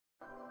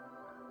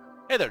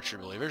Hey there, true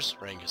believers,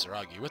 Rain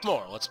Kisaragi with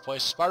more. Let's play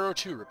Spyro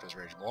 2 Ripto's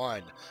Rage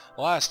Blind.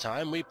 Last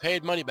time, we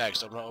paid money back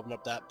to open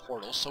up that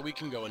portal so we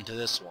can go into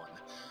this one.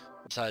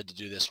 I decided to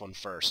do this one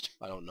first.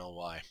 I don't know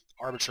why.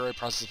 Arbitrary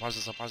process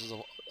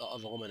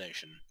of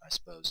elimination, I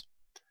suppose.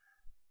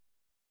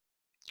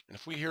 And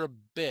if we hear a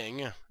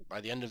bing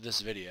by the end of this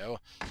video,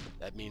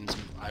 that means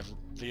the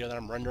video that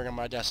I'm rendering on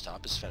my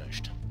desktop is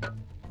finished.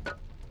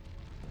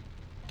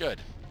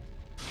 Good.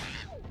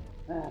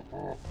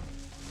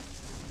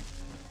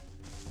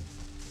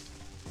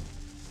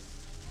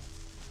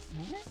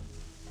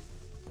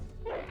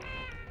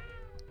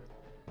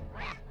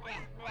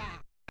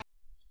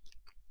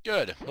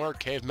 Good. More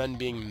cavemen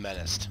being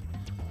menaced.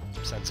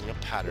 I'm sensing a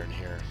pattern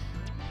here.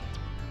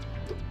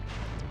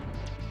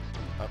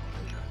 Oh,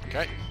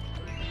 okay.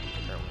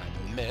 Apparently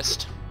I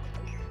missed.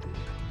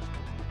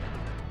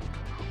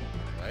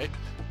 Alright.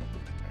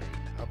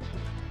 Up.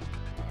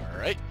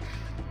 Alright.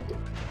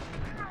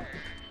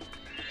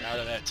 Out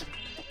of it.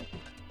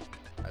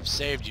 I've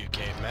saved you,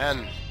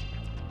 caveman.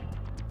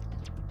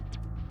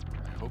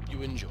 I hope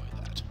you enjoy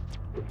that.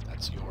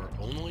 That's your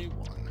only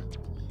one.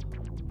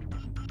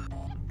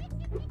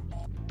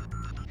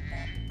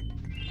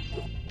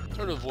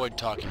 Try to avoid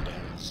talking to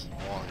him as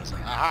long as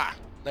aha!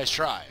 Nice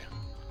try.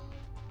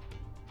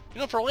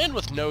 You know, for a land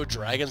with no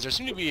dragons, there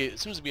seems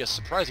to be a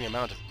surprising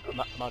amount of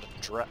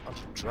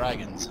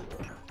dragons.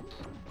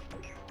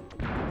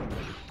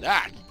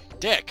 Ah,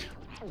 dick.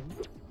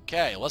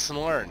 Okay, lesson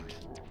learned.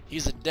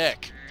 He's a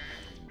dick.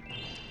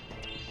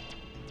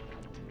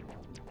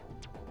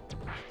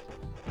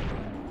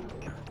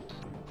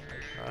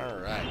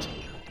 Alright.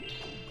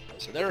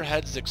 So their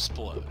heads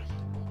explode.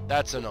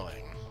 That's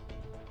annoying.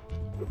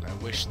 I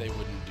wish they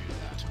wouldn't do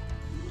that.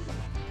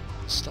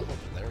 There's stuff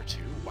over there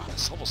too. Wow,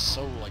 this level's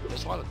so like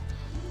there's a lot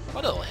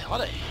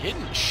of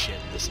hidden shit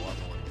in this level.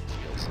 It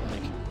feels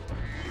like.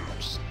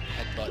 Just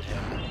headbutt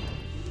him.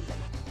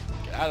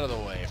 Get out of the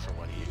way for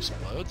when he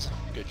explodes.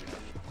 Good job.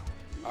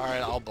 All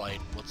right, I'll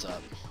bite. What's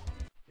up?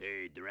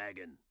 Hey,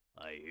 Dragon.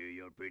 I hear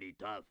you're pretty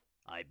tough.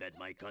 I bet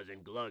my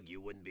cousin Glug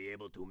you wouldn't be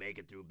able to make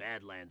it through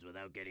Badlands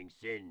without getting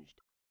singed.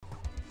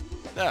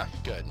 Ah,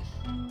 good.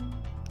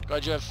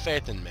 Glad you have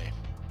faith in me.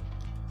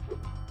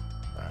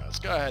 Alright, let's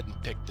go ahead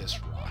and pick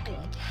this rock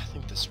up. I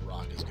think this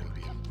rock is going to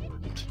be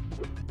important.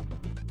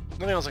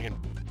 Nothing else I can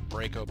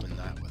break open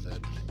that with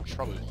it. Which is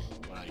probably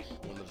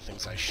one of the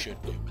things I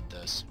should do with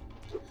this.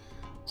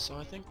 So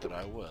I think that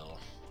I will.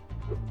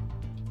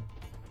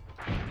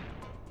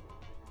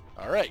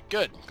 Alright,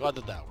 good. Glad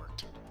that that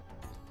worked.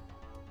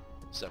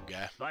 What's up,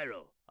 guy?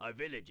 Spyro, our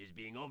village is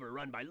being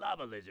overrun by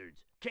lava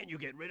lizards. Can't you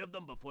get rid of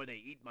them before they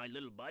eat my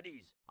little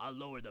buddies? I'll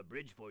lower the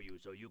bridge for you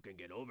so you can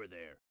get over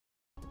there.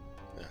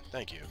 Yeah,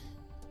 thank you.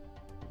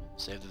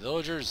 Save the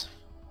villagers.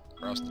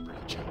 Cross the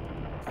bridge.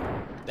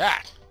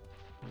 That!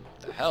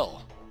 What the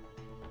hell?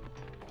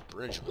 The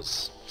bridge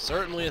was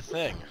certainly a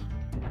thing.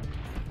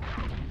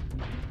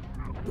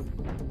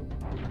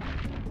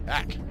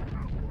 Back.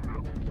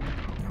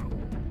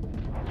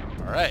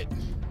 Alright.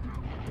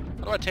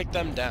 How do I take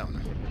them down?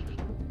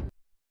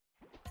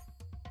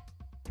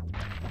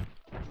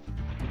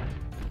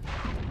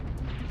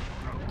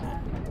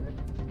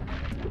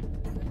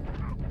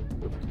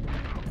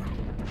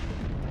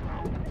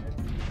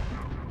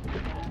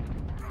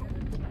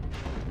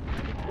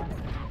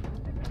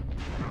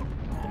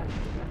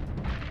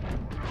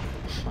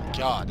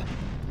 God.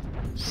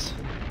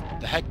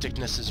 The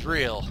hecticness is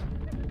real.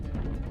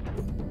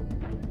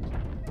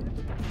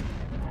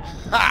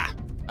 Ha!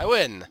 I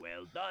win!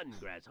 Well done,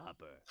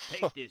 Grasshopper.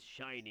 Take this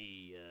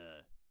shiny,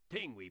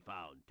 thing we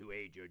found to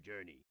aid your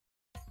journey.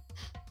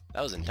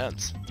 That was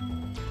intense.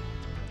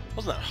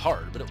 Wasn't that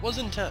hard, but it was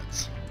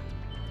intense.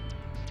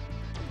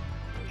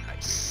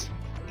 Nice.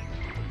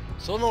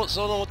 So know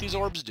what these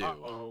orbs do.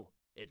 Uh-oh.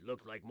 It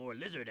looks like more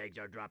lizard eggs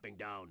are dropping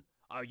down.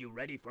 Are you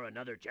ready for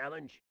another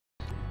challenge?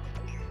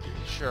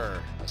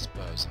 Sure, I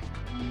suppose.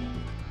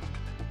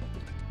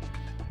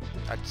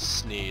 I'd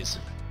sneeze.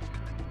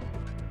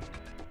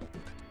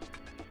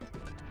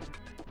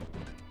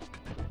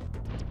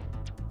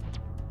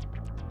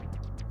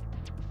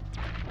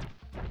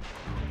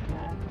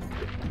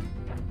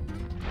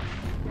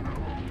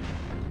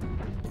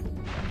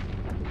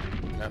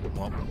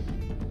 Well,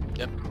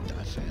 yep,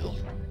 I fail.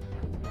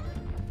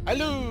 I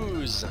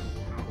lose!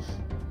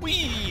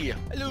 Whee!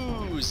 I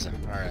lose!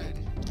 Alright.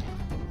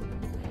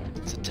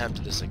 Let's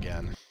attempt this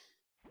again.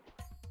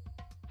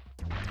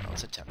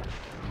 Let's attempt it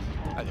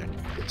again. I think I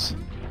can do this.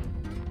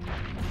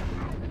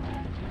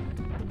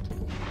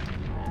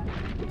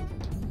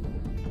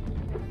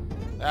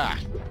 Ah!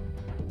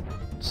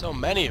 So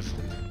many of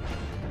them.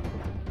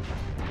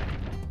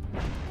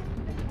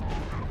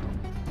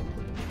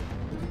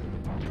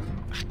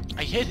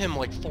 I hit him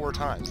like 4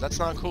 times. That's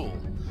not cool.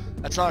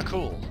 That's not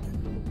cool.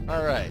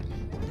 Alright.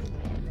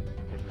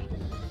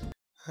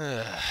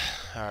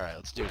 Alright,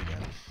 let's do it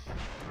again.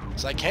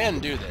 Because I can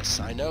do this.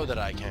 I know that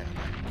I can.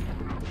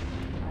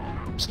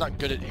 I'm just not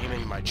good at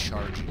aiming my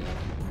charge yet.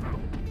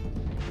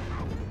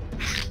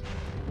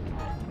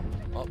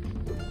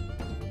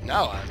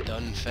 Now I've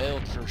done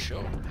failed for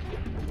sure.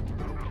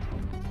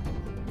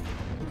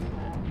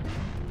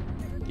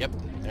 Yep,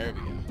 there we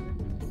go.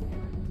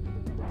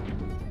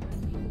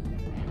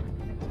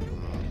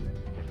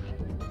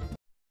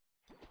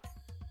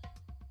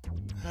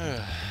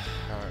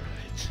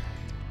 Alright.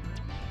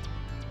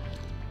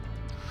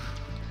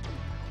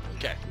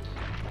 Okay.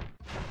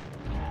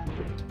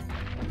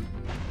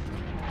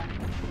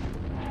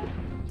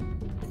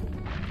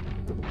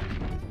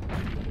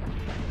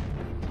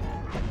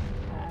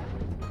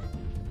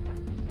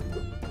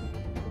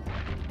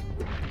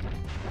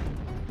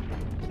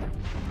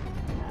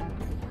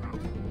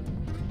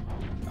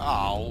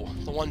 Oh,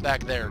 the one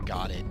back there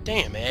got it.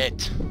 Damn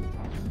it.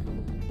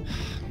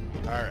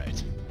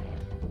 Alright.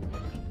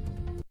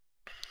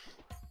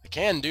 I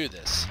can do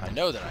this. I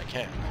know that I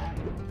can.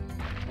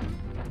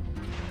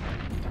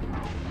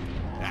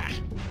 Ah.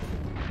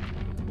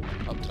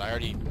 Oh, did I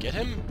already get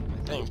him?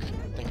 I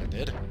think I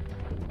did.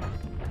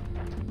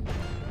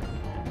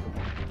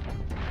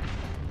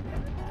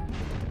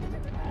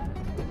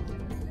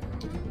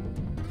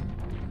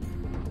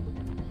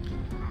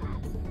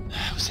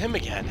 It was him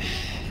again.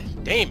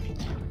 Damn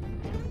it.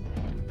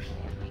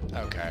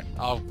 Okay,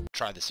 I'll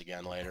try this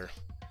again later.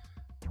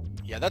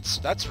 Yeah,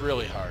 that's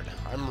really hard.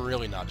 I'm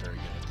really not very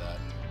good at that.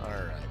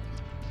 Alright.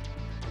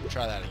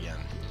 Try that again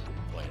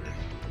later.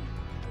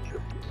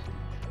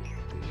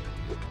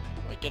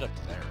 Wait, get up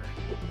there.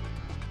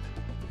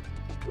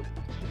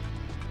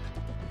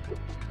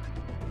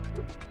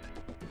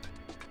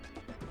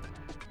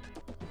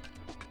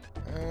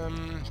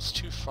 It's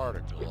too far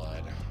to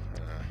glide.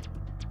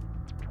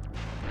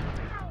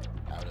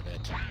 Out of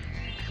it.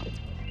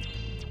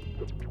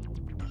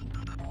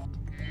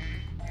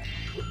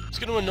 It's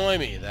gonna annoy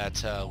me,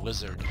 that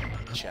lizard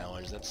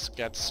challenge.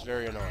 That's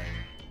very annoying.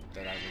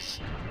 That I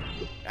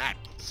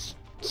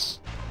was...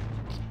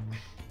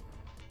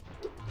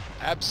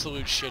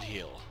 absolute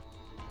shitheel.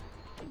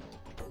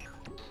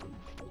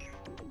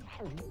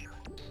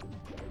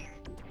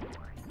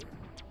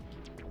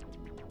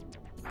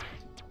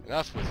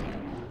 Enough with you.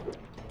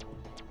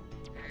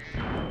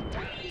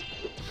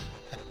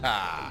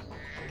 Ha!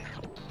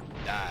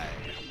 Die.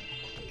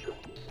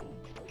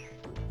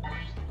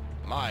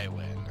 My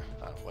win.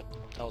 What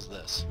the hell's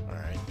this?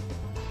 Alright.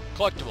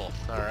 Collectible.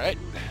 Alright.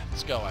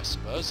 Let's go, I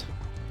suppose.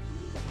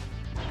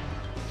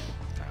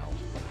 Ow.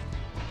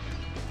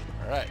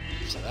 Alright.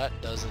 So that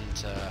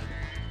doesn't,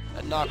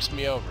 that knocks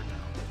me over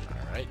now.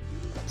 Alright.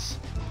 That's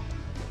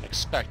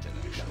expected,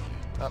 actually.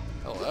 Oh,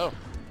 hello.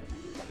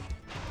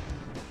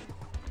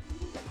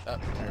 Oh,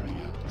 there we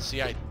go.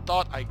 See, I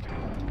thought I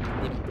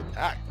would...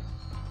 Ah!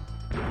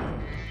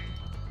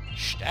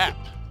 Stab!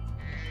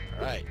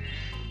 Alright.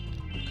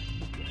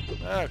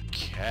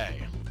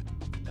 Okay.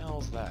 What the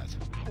hell's that?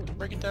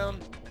 Break it down?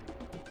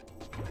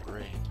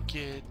 Break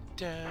it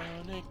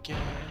down again.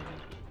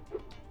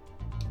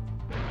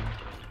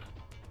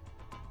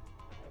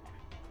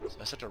 So I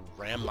just have to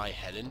ram my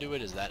head into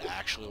it? Is that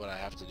actually what I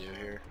have to do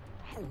here?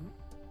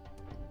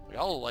 We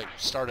all, like,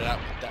 started out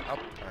with that. Oh,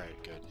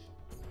 alright, good.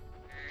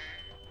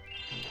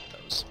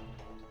 Get those.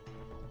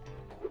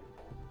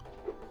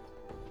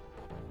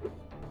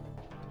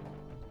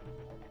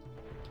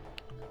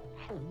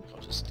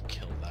 I'll just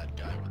kill that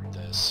guy with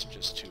this,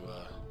 just to,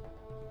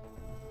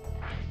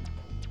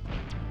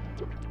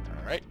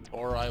 Alright,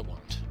 or I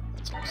won't.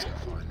 That's also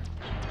fine.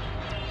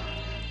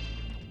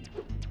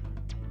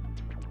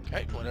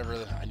 Okay,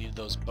 whatever I need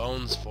those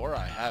bones for,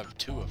 I have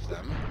 2 of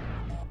them.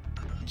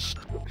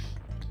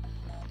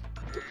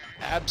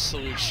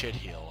 Absolute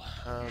shitheel.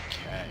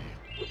 Okay.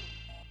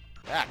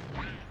 Ah!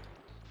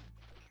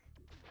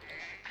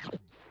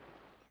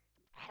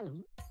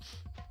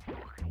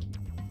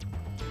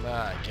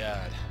 My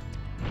god.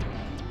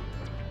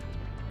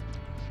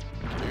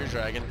 Come here,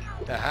 dragon.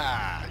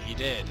 Haha! He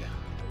did.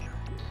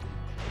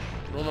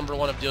 Rule number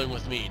 1 of dealing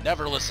with me.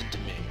 Never listen to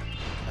me.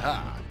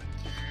 Haha.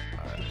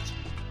 Alright.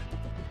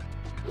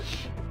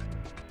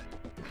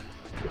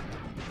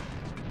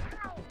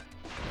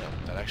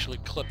 Yep, that actually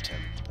clipped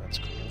him. That's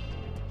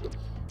cool.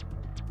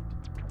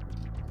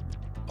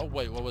 Oh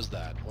wait, what was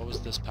that? What was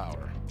this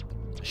power?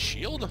 A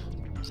shield?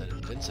 Is that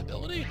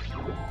invincibility?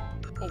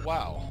 Oh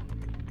wow.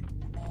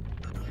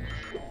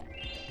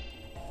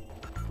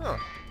 Huh,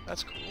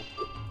 that's cool.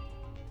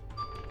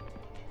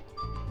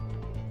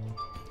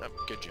 Oh,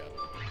 good job.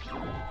 I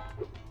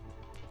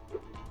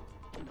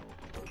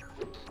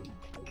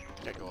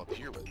think I go up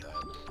here with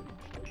that.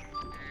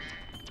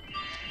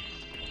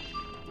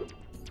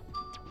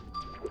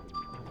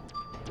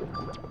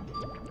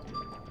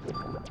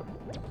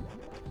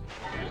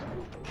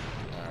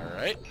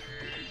 Alright.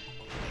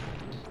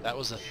 That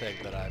was a thing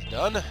that I've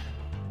done.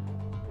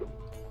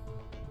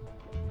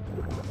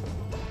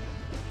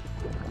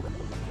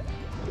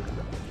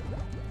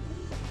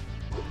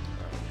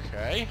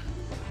 Okay.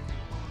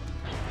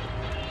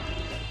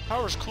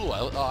 Power's cool.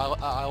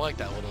 I like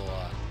that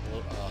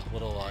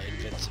little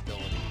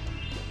invincibility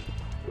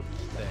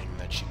thing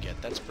that you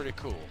get. That's pretty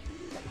cool.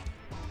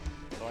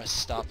 How do I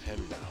stop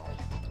him now?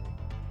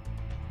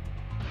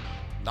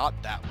 Not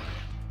that way.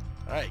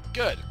 Alright,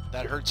 good.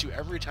 That hurts you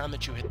every time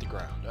that you hit the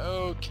ground.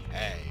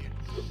 Okay.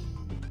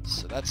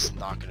 So that's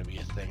not going to be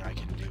a thing I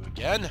can do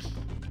again.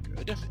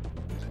 Good.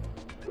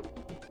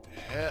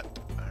 Hip.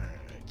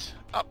 Alright.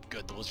 Up.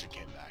 Good, the lizard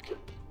came back.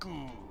 Good.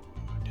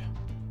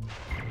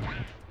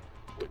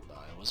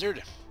 Goodbye,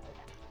 lizard.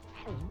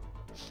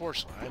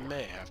 Unfortunately, I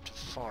may have to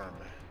farm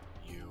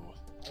you.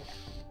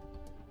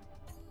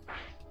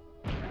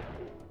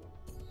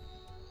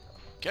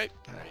 Okay.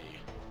 I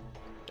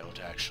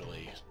don't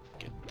actually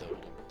get the little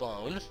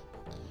bone,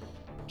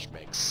 which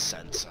makes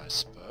sense, I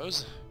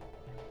suppose.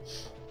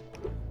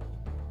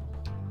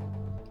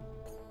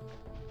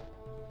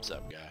 What's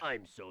up, guy?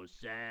 I'm so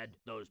sad.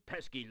 Those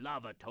pesky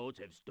lava toads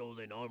have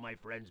stolen all my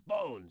friend's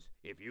bones.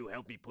 If you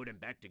help me put him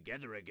back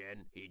together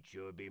again, he'd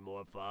sure be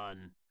more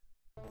fun.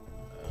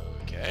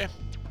 Okay.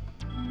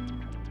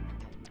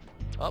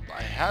 Well,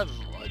 I have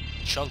a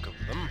chunk of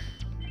them.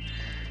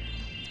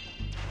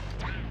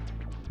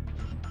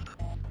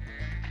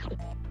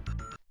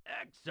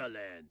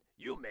 Excellent!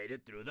 You made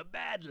it through the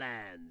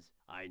Badlands.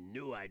 I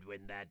knew I'd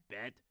win that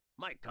bet.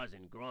 My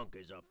cousin Gronk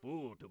is a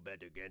fool to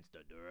bet against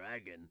a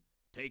dragon.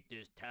 Take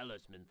this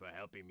talisman for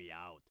helping me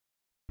out.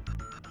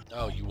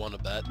 Oh, you want to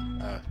bet?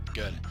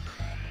 Good.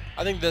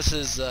 I think this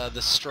is the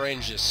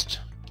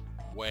strangest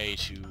way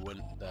to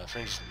win, the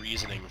strangest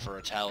reasoning for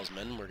a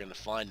talisman we're gonna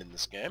find in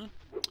this game.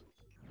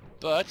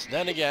 But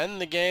then again,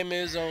 the game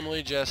is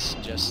only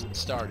just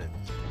started.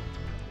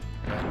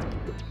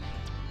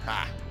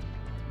 Ha!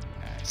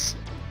 Nice.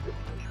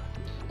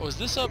 Oh, is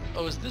this up?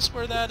 Oh, is this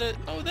where that is?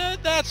 Oh,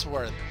 that's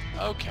where.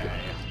 Okay.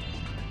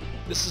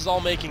 This is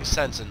all making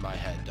sense in my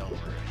head. Don't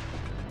worry.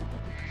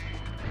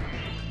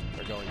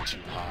 They're going too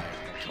high.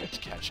 I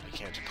can't catch. I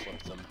can't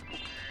clip them.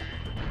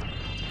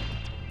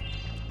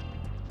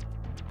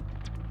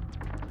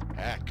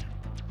 Heck.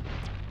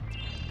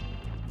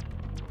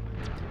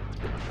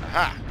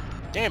 Aha!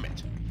 Damn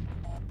it!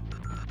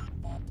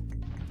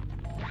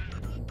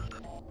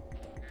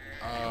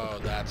 Oh,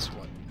 that's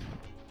what...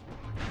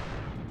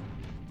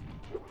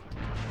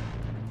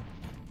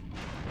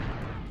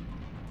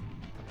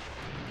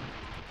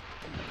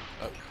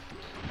 Oh.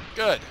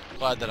 Good!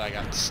 Glad that I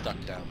got stuck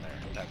down there.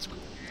 That's cool.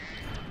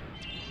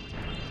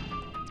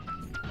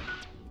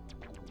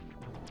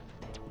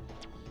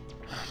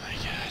 Oh my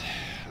god.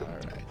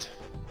 Alright.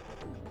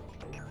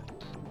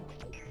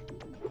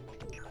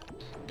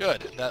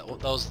 Good.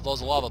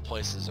 Those lava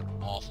places are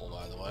awful,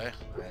 by the way.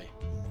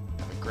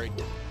 I have a great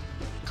day.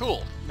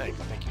 Cool. Thank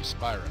you,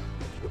 Spyro.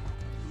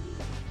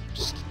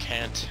 Just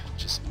can't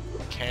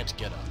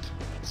get up.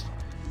 That's fine.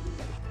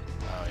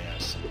 Oh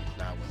yes.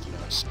 Now with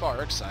no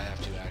sparks, I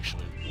have to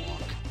actually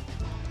walk,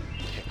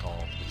 pick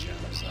all the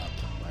gems up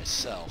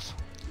myself.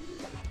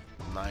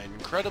 My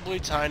incredibly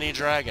tiny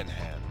dragon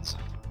hands.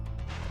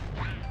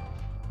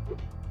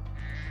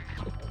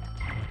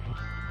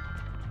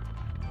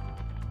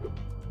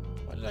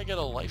 Why did I get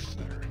a life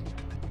there?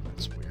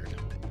 That's weird.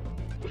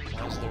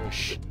 How's there a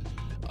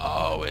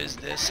Oh, is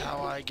this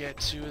how I get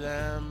to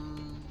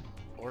them?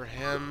 Or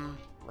him,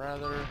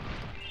 rather?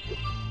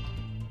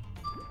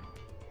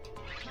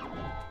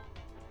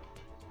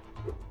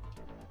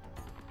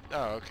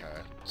 Oh,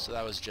 okay. So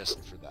that was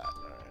just for that,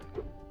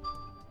 alright.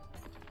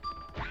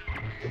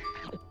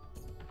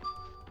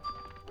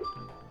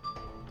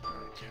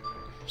 Okay,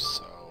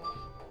 so...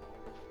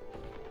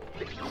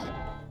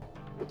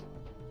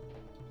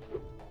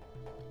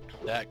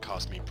 That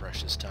cost me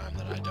precious time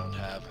that I don't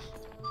have.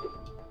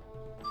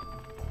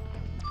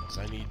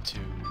 I need to,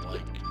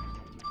 like...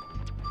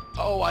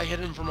 Oh, I hit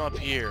him from up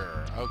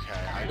here. Okay,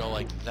 I go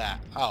like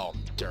that. Oh,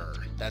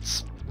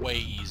 that's way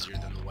easier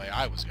than the way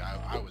I was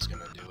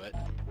gonna do it.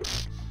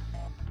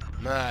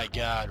 My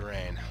god,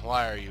 Rain.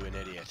 Why are you an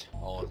idiot?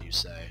 All of you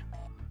say.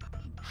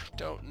 I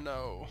don't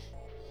know.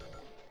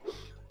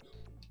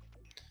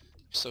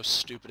 So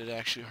stupid it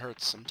actually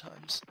hurts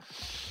sometimes.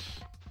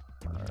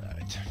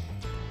 Alright.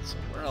 So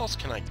where else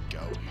can I go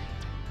here?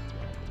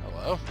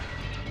 Hello?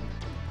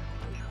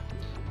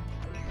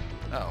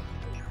 Oh.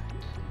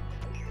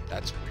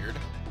 That's weird.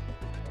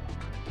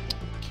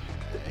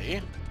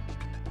 Okay.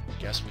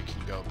 Guess we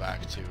can go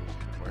back to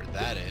where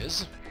that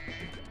is.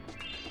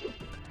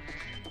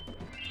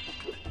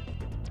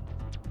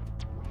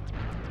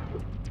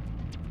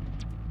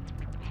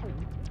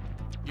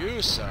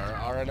 You, sir,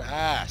 are an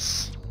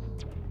ass.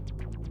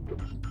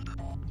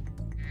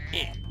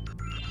 Eh.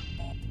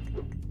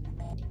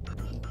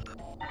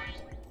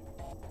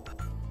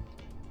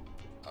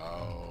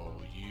 Oh,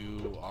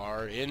 you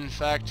are in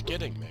fact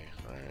getting me.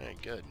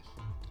 Alright, good.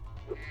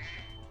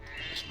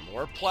 There's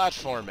more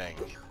platforming.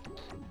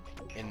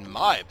 In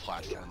my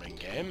platforming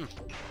game.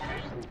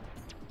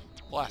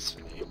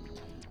 Blasphemy.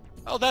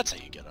 Oh, that's how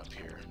you get up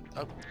here.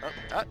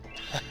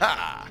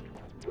 Ha!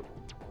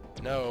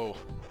 No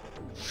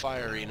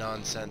fiery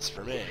nonsense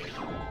for me.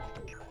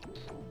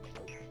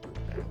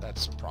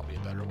 That's probably a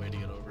better way to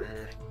get over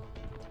here.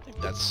 I think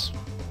that's...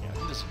 yeah, I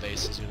think this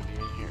vase is gonna be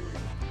in here.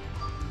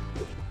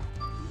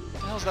 What the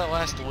hell's that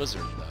last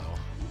lizard, though?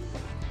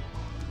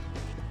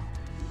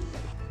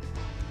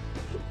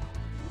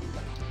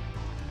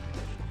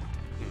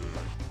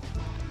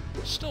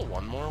 Still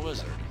one more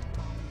wizard.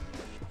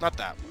 Not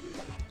that one.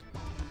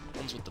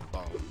 One's with the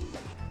bone.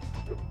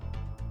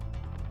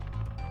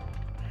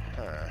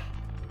 Huh. I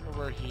wonder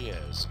where he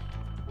is.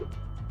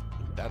 I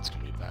think that's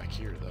gonna be back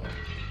here, though.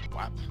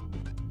 Whap.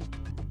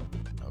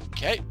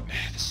 Okay.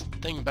 This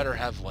thing better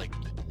have, like...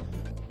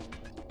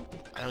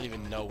 I don't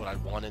even know what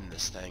I'd want in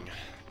this thing.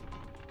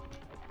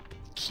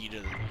 Key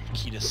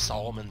to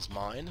Solomon's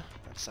mine?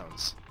 That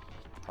sounds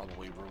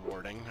probably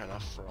rewarding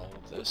enough for all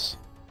of this.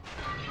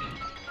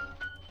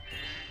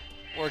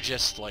 Or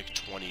just, like,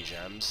 20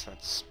 gems.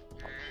 That's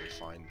probably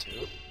fine,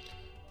 too.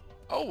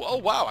 Oh,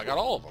 wow, I got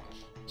all of them.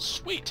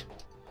 Sweet.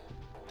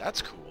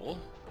 That's cool.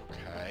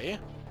 Okay.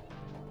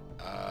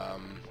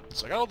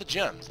 So I got all the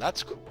gems.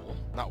 That's cool.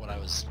 Not what I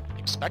was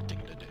expecting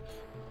to do.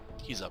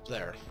 He's up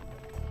there.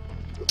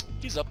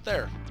 He's up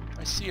there.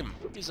 I see him.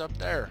 He's up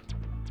there.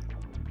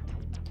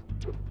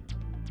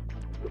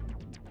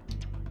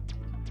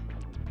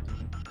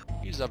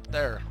 He's up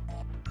there.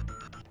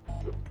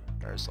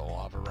 There's a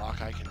lava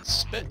rock I can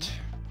spit.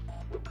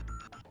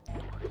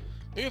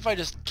 Maybe if I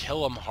just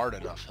kill him hard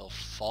enough, he'll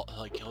fall.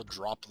 Like he'll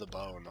drop the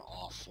bone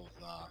off of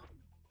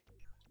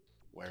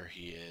where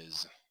he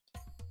is.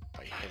 If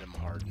I hit him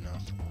hard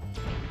enough.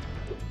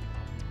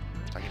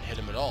 If I can hit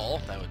him at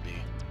all, that would be.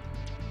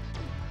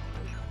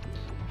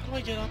 How do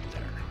I get up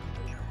there?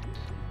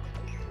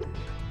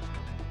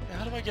 Yeah,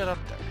 how do I get up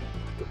there?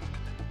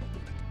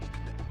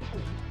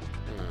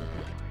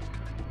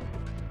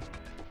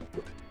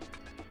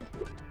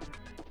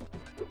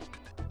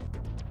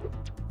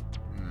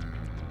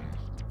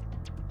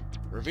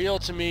 Reveal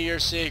to me your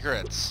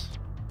secrets,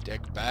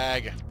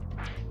 dickbag.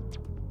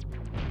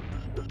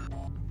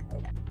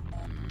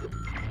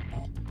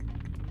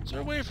 Is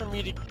there a way for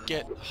me to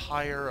get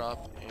higher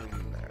up in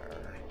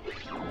there?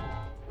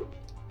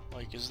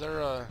 Like, is there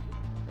a...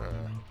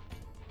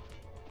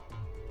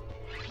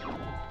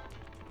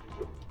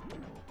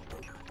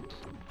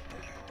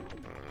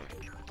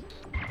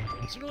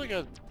 Is there like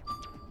a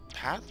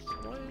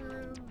pathway?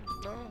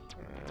 No?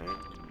 Alright.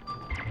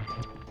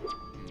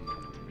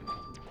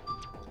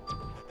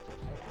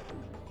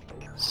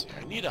 See,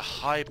 I need a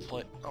high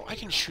place. Oh, I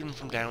can shoot him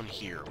from down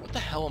here. What the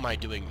hell am I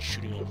doing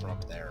shooting him from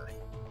up there?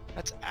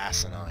 That's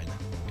asinine.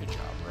 Good job,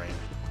 Rain.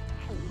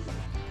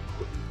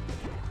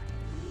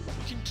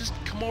 You can just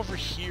come over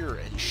here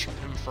and shoot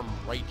him from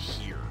right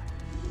here.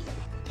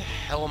 What the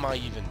hell am I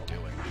even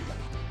doing?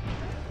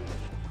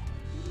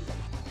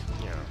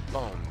 Yeah,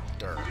 bone,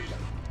 dirt.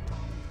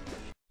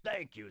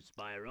 Thank you,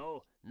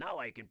 Spyro. Now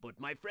I can put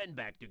my friend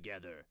back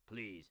together.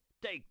 Please,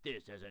 take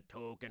this as a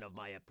token of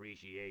my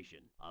appreciation.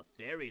 A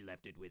fairy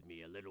left it with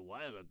me a little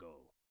while ago.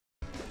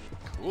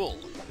 Cool.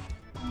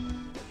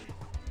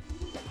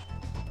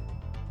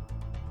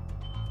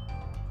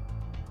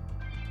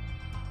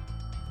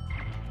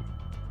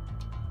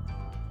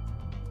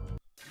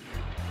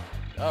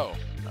 Oh,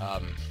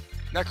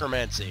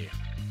 necromancy.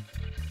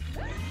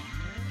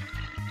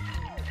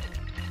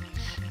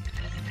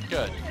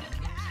 Good.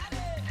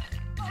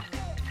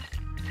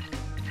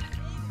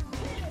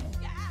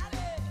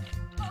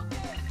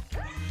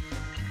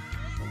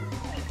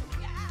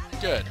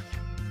 Good.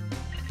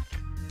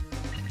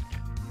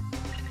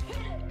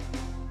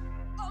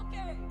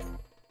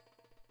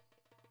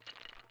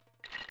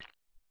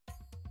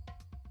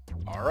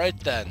 Alright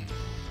then.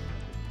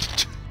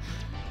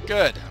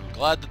 Good. I'm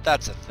glad that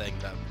that's a thing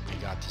that we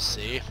got to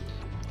see.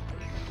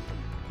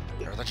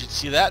 Never thought you'd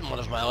see that in one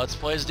of my Let's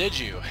Plays, did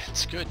you?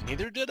 It's good.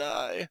 Neither did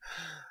I.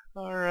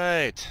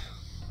 Alright.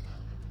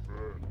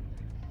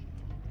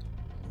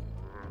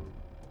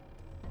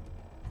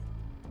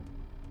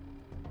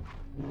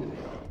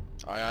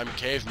 Hi, I'm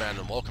Caveman,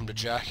 and welcome to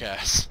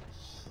Jackass.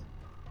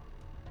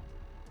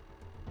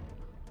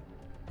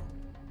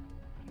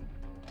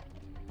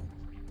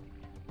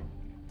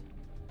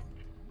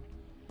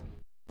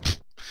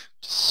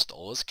 Just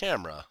stole his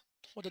camera.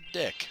 What a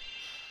dick.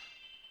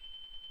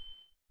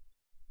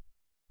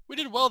 We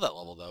did well that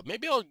level, though.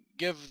 Maybe I'll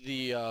give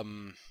the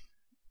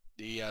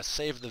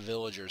Save the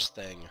Villagers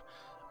thing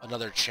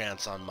another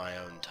chance on my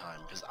own time,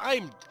 because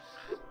I'm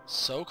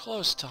so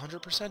close to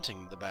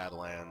 100%ing the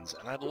Badlands,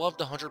 and I'd love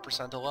to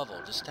 100% a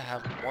level, just to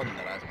have one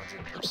that I've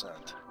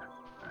 100%.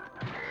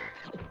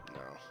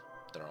 No,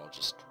 they're all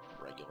just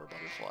regular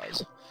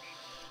butterflies.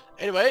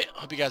 Anyway,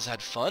 hope you guys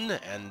had fun,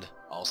 and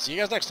I'll see you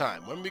guys next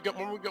time when we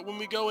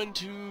go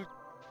into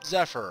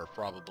Zephyr,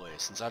 probably,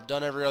 since I've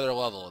done every other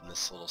level in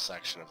this little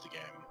section of the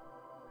game.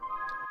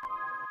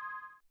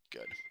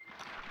 Good.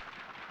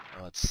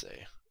 Now, let's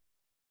see.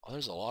 Oh,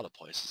 there's a lot of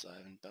places I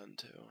haven't been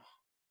to.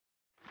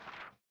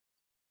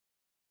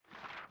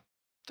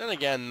 Then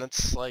again,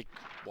 that's like,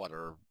 what,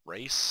 a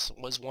race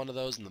was one of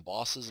those, and the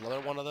boss is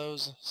another one of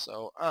those,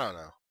 so, I don't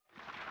know.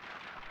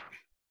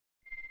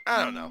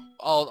 I don't know.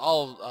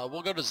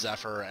 We'll go to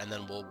Zephyr, and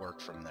then we'll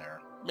work from there.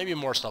 Maybe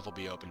more stuff will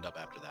be opened up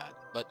after that.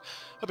 But,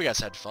 hope you guys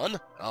had fun,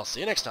 and I'll see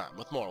you next time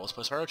with more Let's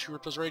Play Spyro 2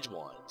 Ripto's Rage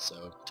 1.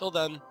 So, till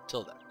then.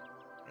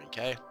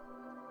 Okay?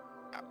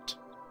 Out.